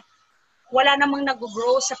nila, wala namang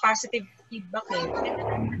nag-grow sa positive feedback eh.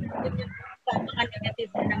 Sa mga negative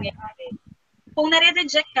na nangyayari. Kung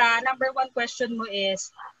nare-reject ka, number one question mo is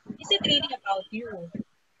it really about you?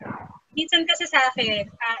 Minsan kasi sa akin,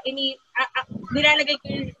 nilalagay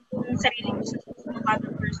ko yung sarili ko sa ng other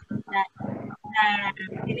person na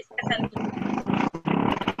diniskasan ko.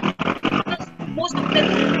 Because most of the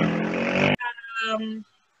time,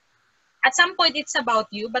 at some point it's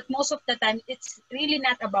about you, but most of the time it's really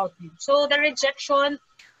not about you. So the rejection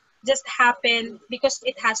just happened because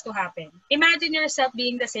it has to happen. Imagine yourself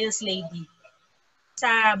being the sales lady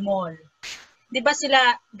sa mall. 'Di ba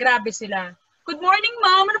sila, grabe sila. Good morning,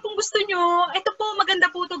 ma'am. Ano pong gusto nyo? Ito po,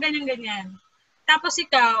 maganda po to, ganyan-ganyan. Tapos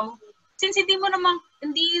ikaw, since hindi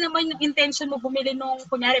naman yung intention mo bumili nung,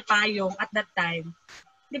 kunyari, payong at that time,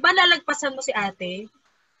 di ba lalagpasan mo si ate?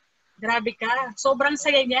 Grabe ka. Sobrang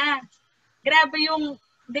saya niya. Grabe yung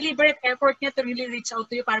deliberate effort niya to really reach out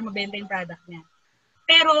to you para mabenta yung product niya.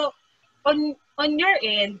 Pero, on your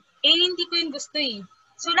end, hindi ko yung gusto eh.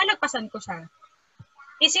 So, lalagpasan ko siya.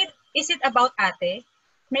 Is it about ate?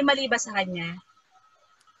 May mali ba sa kanya?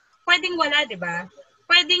 Pwedeng wala, di ba?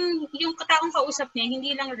 Pwedeng yung taong kausap niya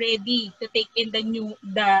hindi lang ready to take in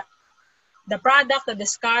the product, the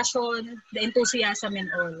discussion, the enthusiasm and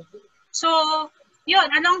all. So, yun,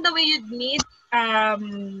 along the way you'd meet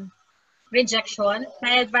rejection,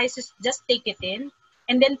 my advice is just take it in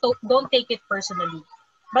and then don't take it personally.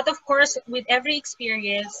 But of course, with every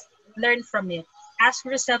experience, learn from it. Ask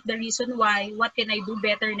yourself the reason why, what can I do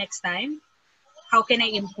better next time? How can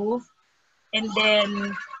I improve? And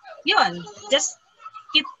then, yun, just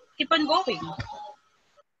keep on going.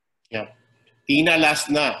 Yeah. Tina,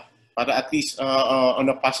 last na. Para at least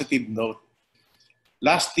on a positive note.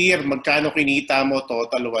 Last year, magkano kinita mo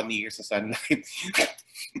total 1 year sa Sunlight?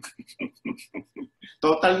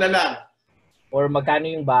 Total na lang. Or magkano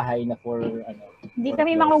yung bahay na for ano? Hindi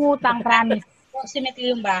kami mangungutang, promise.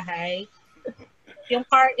 Approximately yung bahay. Yung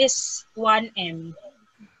car is 1M.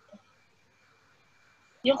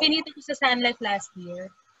 Yung kinita ko sa Sun Life last year,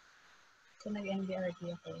 so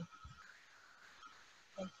nag-MDRT ako.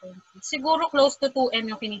 Siguro close to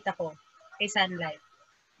 2M yung kinita ko kay Sun Life.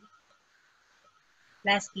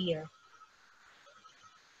 Last year.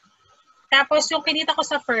 Tapos yung kinita ko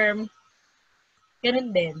sa firm,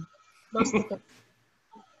 ganun din. Close to 2.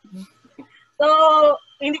 So,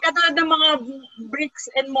 hindi katulad ng mga bricks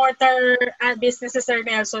and mortar businesses, Sir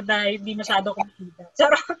Nelson, na hindi masyado kumikita.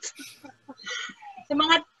 Charot. So,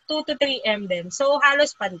 mga 2 to 3M din. So,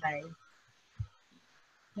 halos pantay.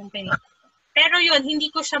 Yung pinita. Pero yun,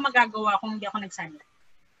 hindi ko siya magagawa kung hindi ako nagsana.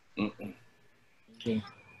 Okay.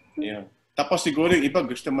 Yeah. Tapos siguro yung iba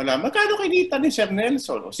gusto malaman, magkano kinita ni Sir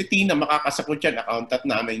Nelson? O si Tina, makakasagot yan. Accountant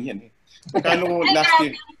namin yan. Magkano last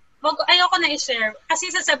year? Ayoko na i-share.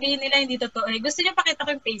 Kasi sasabihin nila hindi totoo. Gusto niyo pakita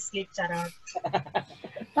ko yung payslip, charot.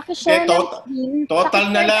 Pakishare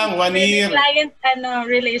total na lang, 1 year. Client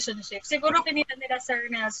relationship. Siguro kinita nila Sir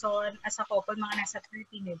Nelson as a couple, mga nasa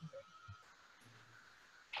 30 million.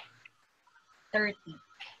 30.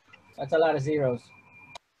 That's a lot of zeros.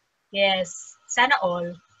 Yes. Sana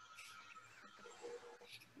all.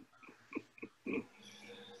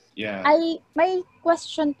 Yeah. May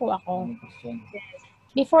question po ako. Any question?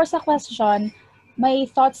 Before sa question, may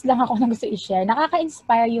thoughts lang ako na gusto i-share.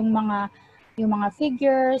 Nakaka-inspire yung mga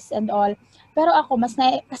figures and all. Pero ako,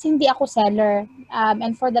 kasi hindi ako seller.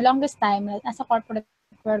 And for the longest time, nasa corporate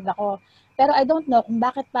world ako. Pero I don't know kung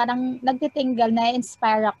bakit parang nagtitinggal,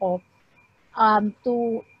 na-inspire ako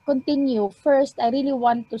to continue. First, I really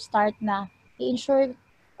want to start na i-insure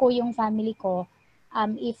ko yung family ko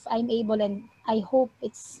if I'm able, and I hope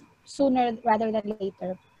it's sooner rather than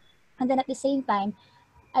later. And then at the same time,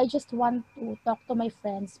 I just want to talk to my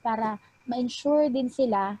friends para ma-insure din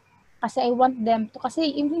sila kasi I want them to, kasi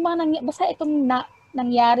yung mga basta itong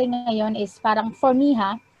nangyari ngayon is parang for me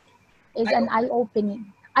is an eye-opener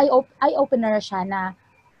siya na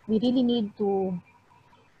we really need to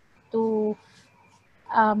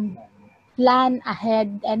plan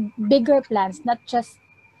ahead and bigger plans, not just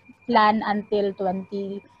plan until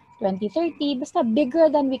 2030, basta bigger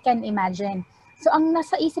than we can imagine. So ang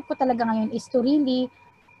nasa isip ko talaga ngayon is to really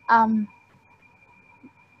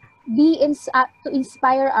to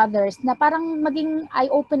inspire others na parang maging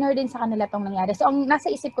eye-opener din sa kanila tong nangyari. So ang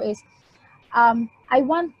nasa isip ko is I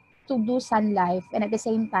want to do Sun Life, and at the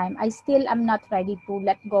same time I still am not ready to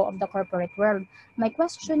let go of the corporate world. My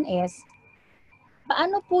question is,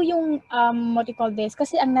 paano po yung what you call this?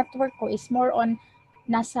 Kasi ang network ko is more on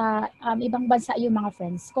nasa ibang bansa yung mga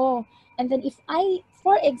friends ko. And then if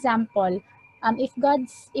for example,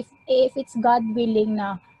 if it's God willing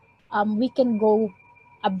na we can go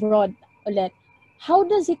abroad ulit, how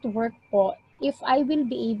does it work po if I will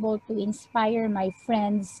be able to inspire my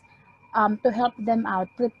friends to help them out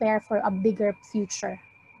prepare for a bigger future?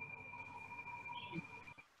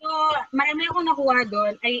 So, marami akong nakuha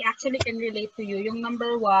doon. I actually can relate to you. Yung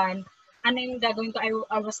number one, ano yung gagawin ko?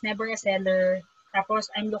 I was never a seller. Tapos,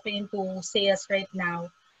 I'm looking into sales right now.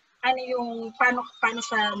 Ano yung, paano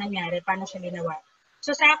siya nangyari? Paano siya ginawa?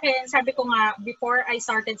 So, sa akin, sabi ko nga, before I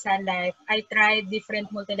started Sun Life, I tried different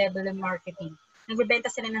multi-level marketing. Nagbibenta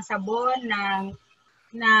sila ng sabon,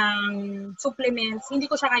 ng supplements. Hindi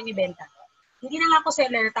ko siya kaya ibenta. Hindi na nga ako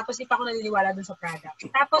seller, tapos di pa ako naniniwala dun sa product.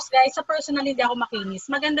 Tapos guys, sa personal hindi ako makinis.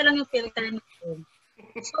 Maganda lang yung filter nito.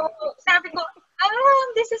 So, sabi ko,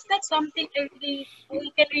 this is not something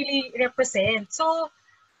we can really represent. So,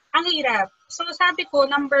 ang hirap. So, sabi ko,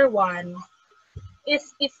 number one, if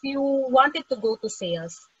you wanted to go to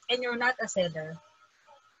sales and you're not a seller,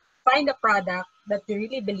 find a product that you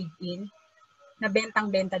really believe in na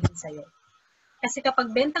bentang-benta din sa'yo. Kasi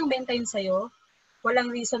kapag bentang-benta yun sa'yo,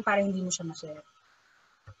 walang reason para hindi mo siya ma-share.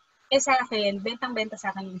 Sa akin, bentang-benta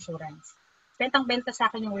sa akin yung insurance. Bentang-benta sa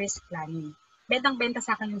akin yung risk planning. Bentang-benta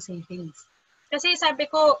sa akin yung savings. Kasi sabi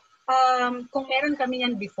ko, kung meron kami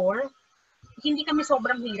yan before, hindi kami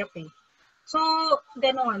sobrang hirap eh. So,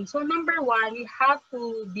 ganon. So, number one, you have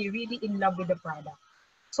to be really in love with the product.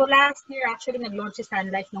 So, last year, actually, nag-launch si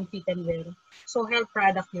Sun Life ng Fit and Well. So, health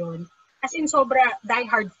product yun. As in, sobra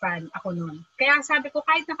die-hard fan ako nun. Kaya sabi ko,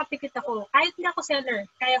 kahit nakapikit ako, kahit hindi ako seller,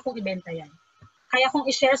 kaya kong ibenta yan. Kaya kong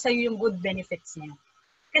i-share sa'yo yung good benefits niya.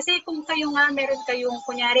 Kasi kung kayo nga, meron kayong,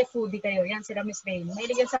 kunyari foodie kayo, yan sila Miss Rain,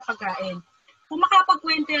 mahilig sa pagkain. Kung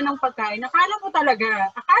makapagkwento yan ng pagkain, akala mo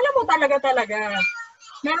talaga.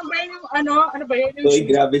 Meron ba yung, ano ba yun? Uy,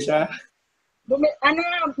 grabe siya.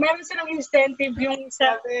 Meron silang incentive yung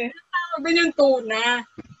sa, yung tuna.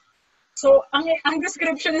 So, ang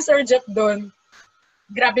description ni Sir Jeff doon,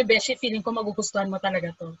 grabe Beshi, feeling ko magugustuhan mo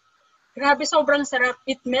talaga to. Grabe, sobrang sarap.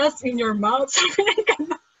 It melts in your mouth.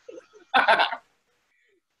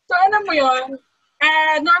 So, alam mo yun,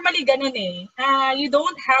 normally ganun eh. You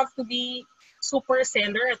don't have to be super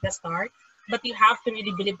seller at the start, but you have to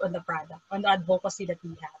really believe on the product, on the advocacy that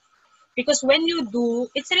we have. Because when you do,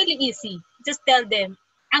 it's really easy. Just tell them,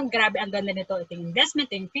 ang grabe, ang ganda nito. Ito yung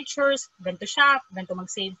investment, ito yung features, ganito shop, ganito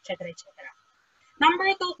mag-save, etc.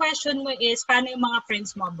 Number 2 question mo is, paano yung mga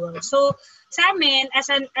friends mo abroad? So, sa amin, as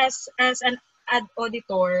an ad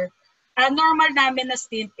auditor, normal namin na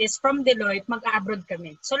stint is from Deloitte, mag-abroad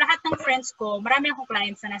kami. So, lahat ng friends ko, marami akong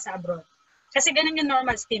clients na nasa abroad. Kasi ganun yung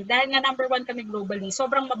normal stint. Dahil nga number 1 kami globally,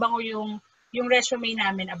 sobrang mabango yung resume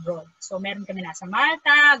namin abroad. So, meron kami nasa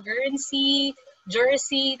Malta, Guernsey,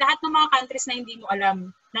 Jersey, lahat ng mga countries na hindi mo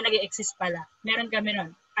alam na nag-exist pala. Meron kami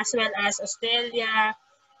nun. As well as Australia,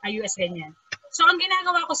 US, ganyan. So, ang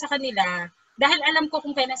ginagawa ko sa kanila, dahil alam ko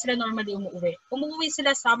kung kailan sila normally umuwi. Umuwi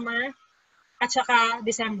sila summer at saka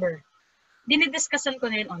December. Dinidiscussan ko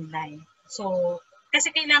na yun online. So,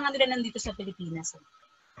 kasi kailangan nila nandito sa Pilipinas.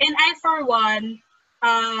 And I, for one,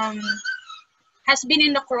 has been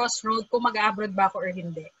in the crossroad kung mag-abroad ba ako or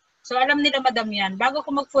hindi. So, alam nila madam yan. Bago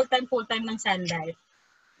ko mag full-time ng Sun Life,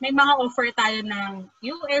 may mga offer tayo ng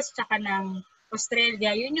US tsaka ng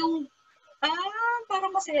Australia. Yun yung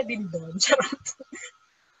parang masaya din doon.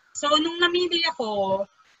 So, nung namili ako,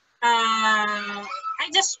 I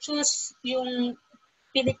just choose yung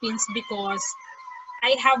Philippines because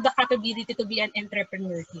I have the capability to be an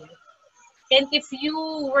entrepreneur here. And if you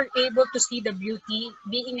were able to see the beauty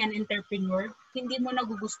being an entrepreneur, hindi mo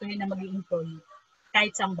nagugustuhin na maging employee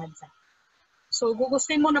kahit sa bansa. So,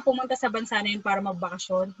 gugustuhin mo na pumunta sa bansa na yun para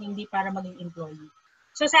magbakasyon, hindi para maging employee.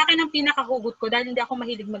 So, sa akin ang pinakahugot ko, dahil hindi ako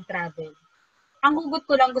mahilig mag-travel, ang hugot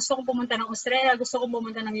ko lang, gusto kong pumunta ng Australia, gusto kong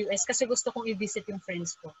pumunta ng US kasi gusto kong i-visit yung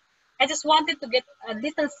friends ko. I just wanted to get a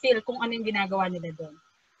little feel kung ano yung ginagawa nila doon.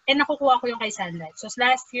 And nakukuha ko yung kay Sun Life. So,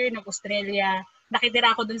 last year, nag-Australia,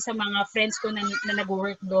 nakitira ako doon sa mga friends ko na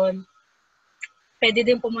nag-work doon. Pwede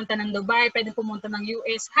din pumunta ng Dubai, pwede pumunta ng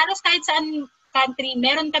US. Halos kahit saan country,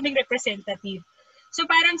 meron kaming representative. So,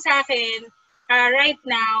 parang sa akin, right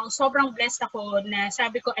now, sobrang blessed ako na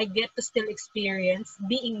sabi ko, I get to still experience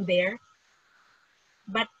being there.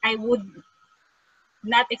 But I would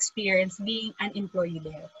not experience being an employee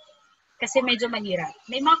there. Kasi medyo mahirap.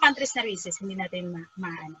 May mga countries na racist, hindi natin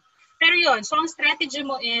maano. Pero yun, so ang strategy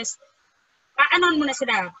mo is, anon mo na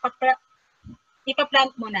sila,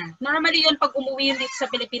 ipaplant mo na. Normally yun, pag umuwi yun dito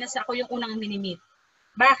sa Pilipinas, ako yung unang minimit.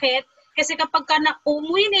 Bakit? Kasi kapag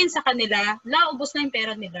umuwi na yun sa kanila, ubos na yung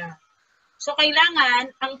pera nila. So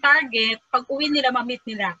kailangan, ang target, pag uwi nila, ma-meet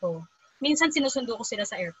nila ako. Minsan sinusundo ko sila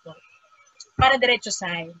sa airport. Para diretso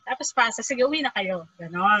sign. Tapos pasa, sige, uwi na kayo.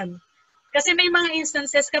 Ganon. Kasi may mga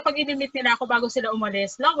instances, kapag inimit nila ako bago sila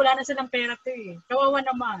umalis, wala na silang pera to eh. Kawawa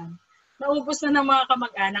naman. Naubos na ng mga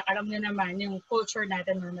kamag-anak. Alam nyo naman, yung culture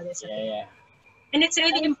natin normally sa Yeah. And it's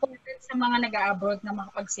really important sa mga nag-abroad na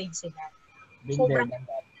makapag-save sila. Been there, done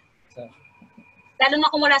that. So, lalo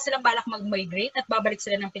na kung wala silang balak mag-migrate at babalik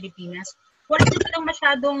sila ng Pilipinas, wala silang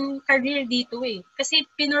masyadong career dito eh. Kasi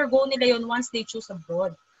pinorgo nila yon once they choose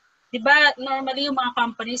abroad. Diba, normally yung mga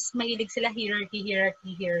companies, mahilig sila hierarchy.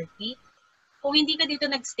 Kung hindi ka dito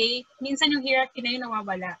nagstay, minsan yung hierarchy na yun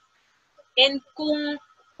nawawala. And kung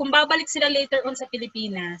babalik sila later on sa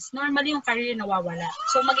Pilipinas, normally yung career nawawala.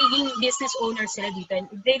 So magiging business owner sila dito and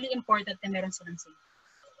really important na meron silang safety.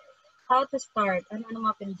 How to start? Ano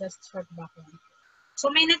mga just start background? So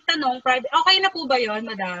may nagtanong, okay na po ba yon,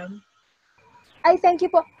 madam? Ay, thank you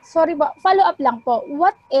po. Sorry po. Follow up lang po.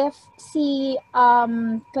 What if si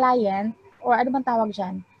client, or ano bang tawag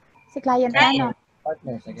dyan? Si client, ano?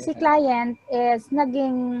 Partners, Si client is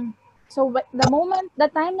naging, so the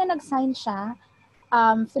time na nag-sign siya,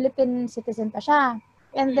 Philippine citizen pa siya.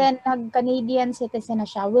 And then, nag-Canadian citizen na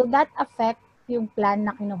siya. Will that affect yung plan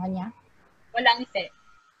na kinuha niya? Walang effect.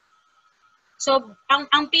 So,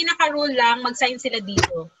 ang pinaka-rule lang, mag-sign sila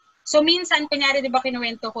dito. So, minsan, kunyari, di ba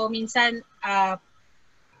kinuwento ko, minsan,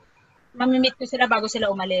 mamimit ko sila bago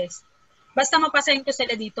sila umalis. Basta mapasign ko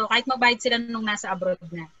sila dito, kahit magbayad sila nung nasa abroad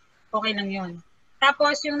na. Okay lang yun.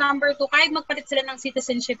 Tapos, yung number 2, kahit magpalit sila ng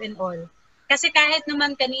citizenship and all. Kasi kahit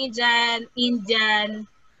naman Canadian, Indian,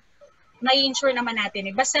 may insure naman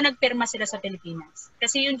natin eh. Basta nagpirma sila sa Pilipinas.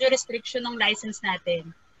 Kasi yung jurisdiction ng license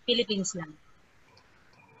natin, Philippines lang.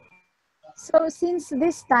 So, since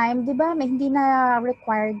this time, di ba, hindi na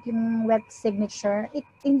required yung wet signature,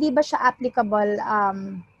 hindi ba siya applicable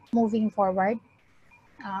moving forward?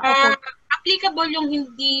 Okay. Applicable yung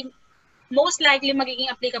hindi, most likely magiging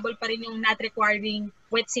applicable pa rin yung not requiring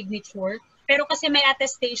wet signature. Pero kasi may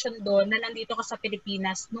attestation doon na nandito ka sa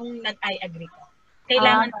Pilipinas nung nag-I agree ka.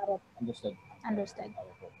 Kailangan. Understood.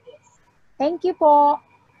 Thank you po.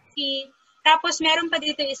 Tapos, meron pa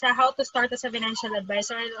dito isa, how to start as a financial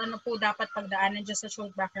advisor. Ano po dapat pagdaanan dyan sa short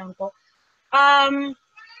background ko.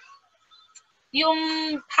 Yung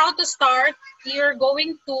how to start, you're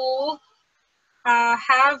going to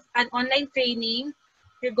have an online training.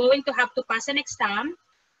 You're going to have to pass an exam.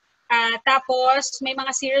 Tapos, may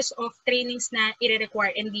mga series of trainings na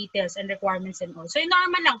i-require and details and requirements and all. So, yung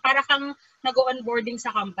normal lang, para kang nag-onboarding sa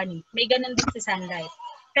company. May ganun din sa Sun Life.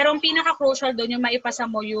 Pero ang pinaka-crucial doon, yung maipasa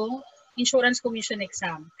mo yung Insurance Commission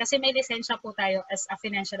exam. Kasi may lisensya po tayo as a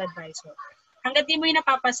financial advisor. Hanggat di mo yung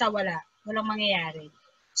napapasa, walang mangyayari.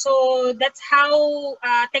 So, that's how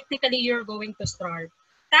technically you're going to start.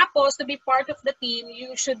 Tapos, to be part of the team,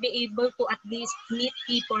 you should be able to at least meet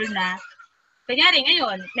people na, kanyari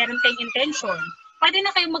ngayon, meron kayong intention. Pwede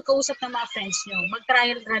na kayong magkausap ng mga friends nyo.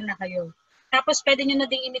 Mag-trial run na kayo. Tapos, pwede nyo na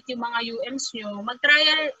ding i-meet yung mga UMs nyo.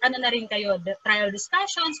 Mag-trial, na rin kayo, trial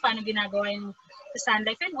discussions, paano ginagawa yung Sun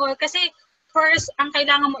Life and all. Kasi, first, ang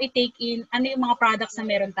kailangan mo i-take in, ano yung mga products na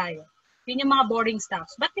meron tayo. Yun yung mga boring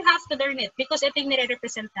stuffs. But you have to learn it because ito yung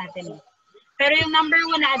nire-represent natin. Pero yung number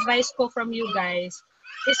 1 na advice ko from you guys,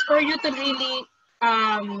 is for you to really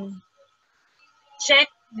check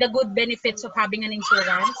the good benefits of having an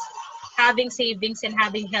insurance, having savings, and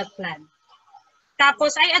having health plan.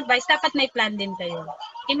 Tapos, I advise, dapat may plan din kayo.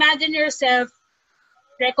 Imagine yourself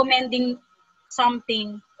recommending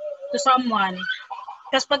something to someone.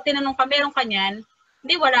 Tapos pag tinanong ka, meron ka niyan,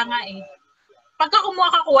 hindi, wala nga eh. Pagka kumuha,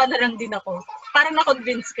 kakuha na lang din ako. Parang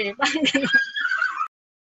na-convince kayo. Parang gano'n.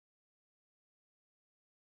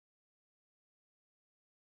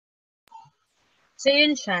 So,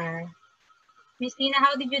 yun siya. Miss Tina,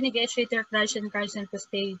 how did you negotiate your crush and Carson to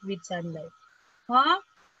stay with Sun Life? Huh?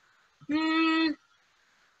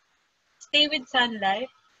 Stay with Sun Life?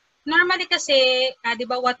 Normally kasi, di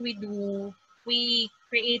ba what we do, we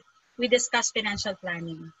discuss financial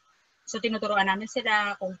planning. So, tinuturuan namin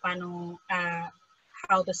sila kung paano,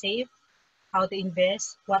 how to save, how to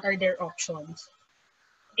invest, what are their options,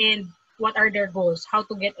 and what are their goals, how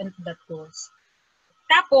to get into that goals.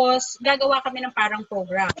 Tapos, gagawa kami ng parang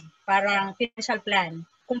program, parang financial plan,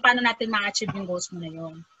 kung paano natin ma-achieve yung goals mo na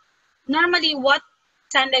yun. Normally, what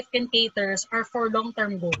Sun Life can caters are for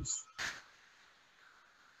long-term goals.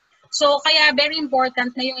 So, kaya very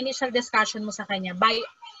important na yung initial discussion mo sa kanya,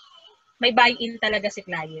 may buy-in talaga si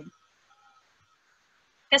client.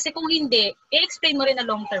 Kasi kung hindi, i-explain mo rin na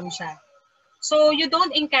long-term siya. So, you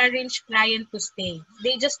don't encourage client to stay.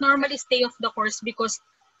 They just normally stay off the course because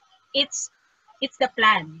it's the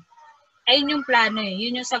plan. Ayun yung plano eh.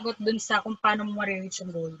 Yun yung sagot dun sa kung paano mo ma-reach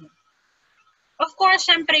yung goal mo. Of course,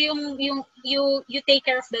 syempre, you take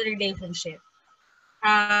care of the relationship.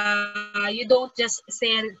 You don't just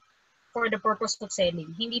sell for the purpose of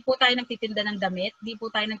selling. Hindi po tayo nagtitinda ng damit, hindi po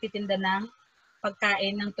tayo nagtitinda ng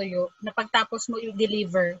pagkain ng tuyo, na pagtapos mo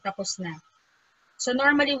i-deliver, tapos na. So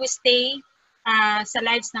normally, we stay sa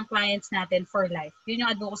lives ng clients natin for life. Yun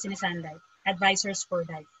yung advocacy ni Sun Life, advisors for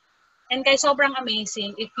life. And kaya sobrang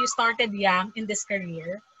amazing, if you started young in this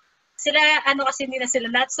career, sila, kasi hindi na sila,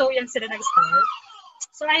 not so young sila nag-start.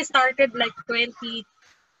 So I started like 22,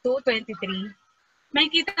 23.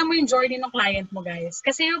 Makikita mo yung journey ng client mo, guys.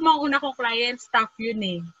 Kasi yung mga una kong client, staff yun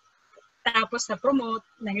eh. Tapos na-promote,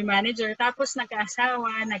 naging manager, tapos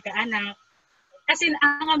nagka-asawa, nagka-anak. Kasi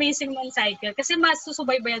ang amazing nung cycle. Kasi mas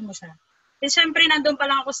susubaybayan mo siya. And syempre, nandun pa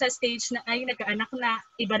lang ako sa stage na, ay, nagka-anak na,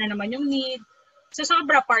 iba na naman yung need. So,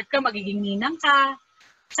 sobra part ka, magiging ninang ka.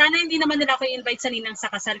 Sana hindi naman nila ako i-invite sa ninang sa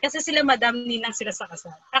kasal. Kasi sila, madam, ninang sila sa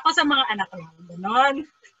kasal. Ako sa mga anak lang. Ganon.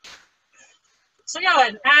 So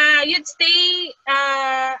yun, you'd stay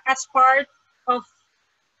as part of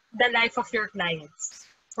the life of your clients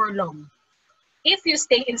for long. If you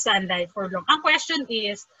stay in Sun Life for long. Ang question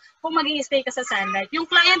is, kung mag-i-stay ka sa Sun Life, yung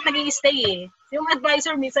client nag-i-stay eh. Yung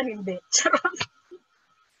advisor minsan hindi.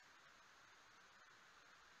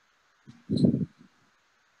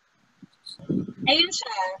 Ayun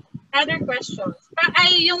siya. Other questions.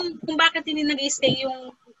 Yung kung bakit hindi nag-i-stay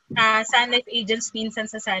yung Sun Life agents minsan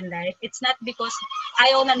sa Sun Life, it's not because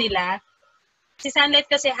ayaw na nila. Si Sun Life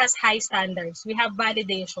kasi has high standards. We have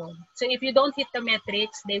validation. So if you don't hit the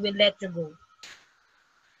metrics, they will let you go.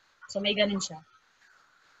 So may ganun siya.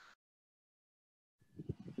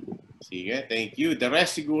 Sige, thank you. The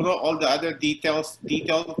rest siguro, all the other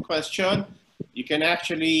detailed question, you can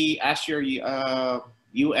actually ask your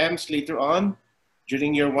UMs later on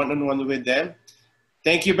during your one-on-one with them.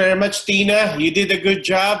 Thank you very much, Tina. You did a good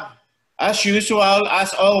job. As usual,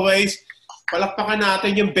 as always, palakpakan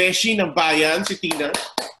natin yung beshi ng bayan, si Tina.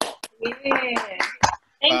 Yeah.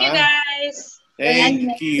 Thank you, guys.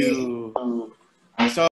 Thank you. So,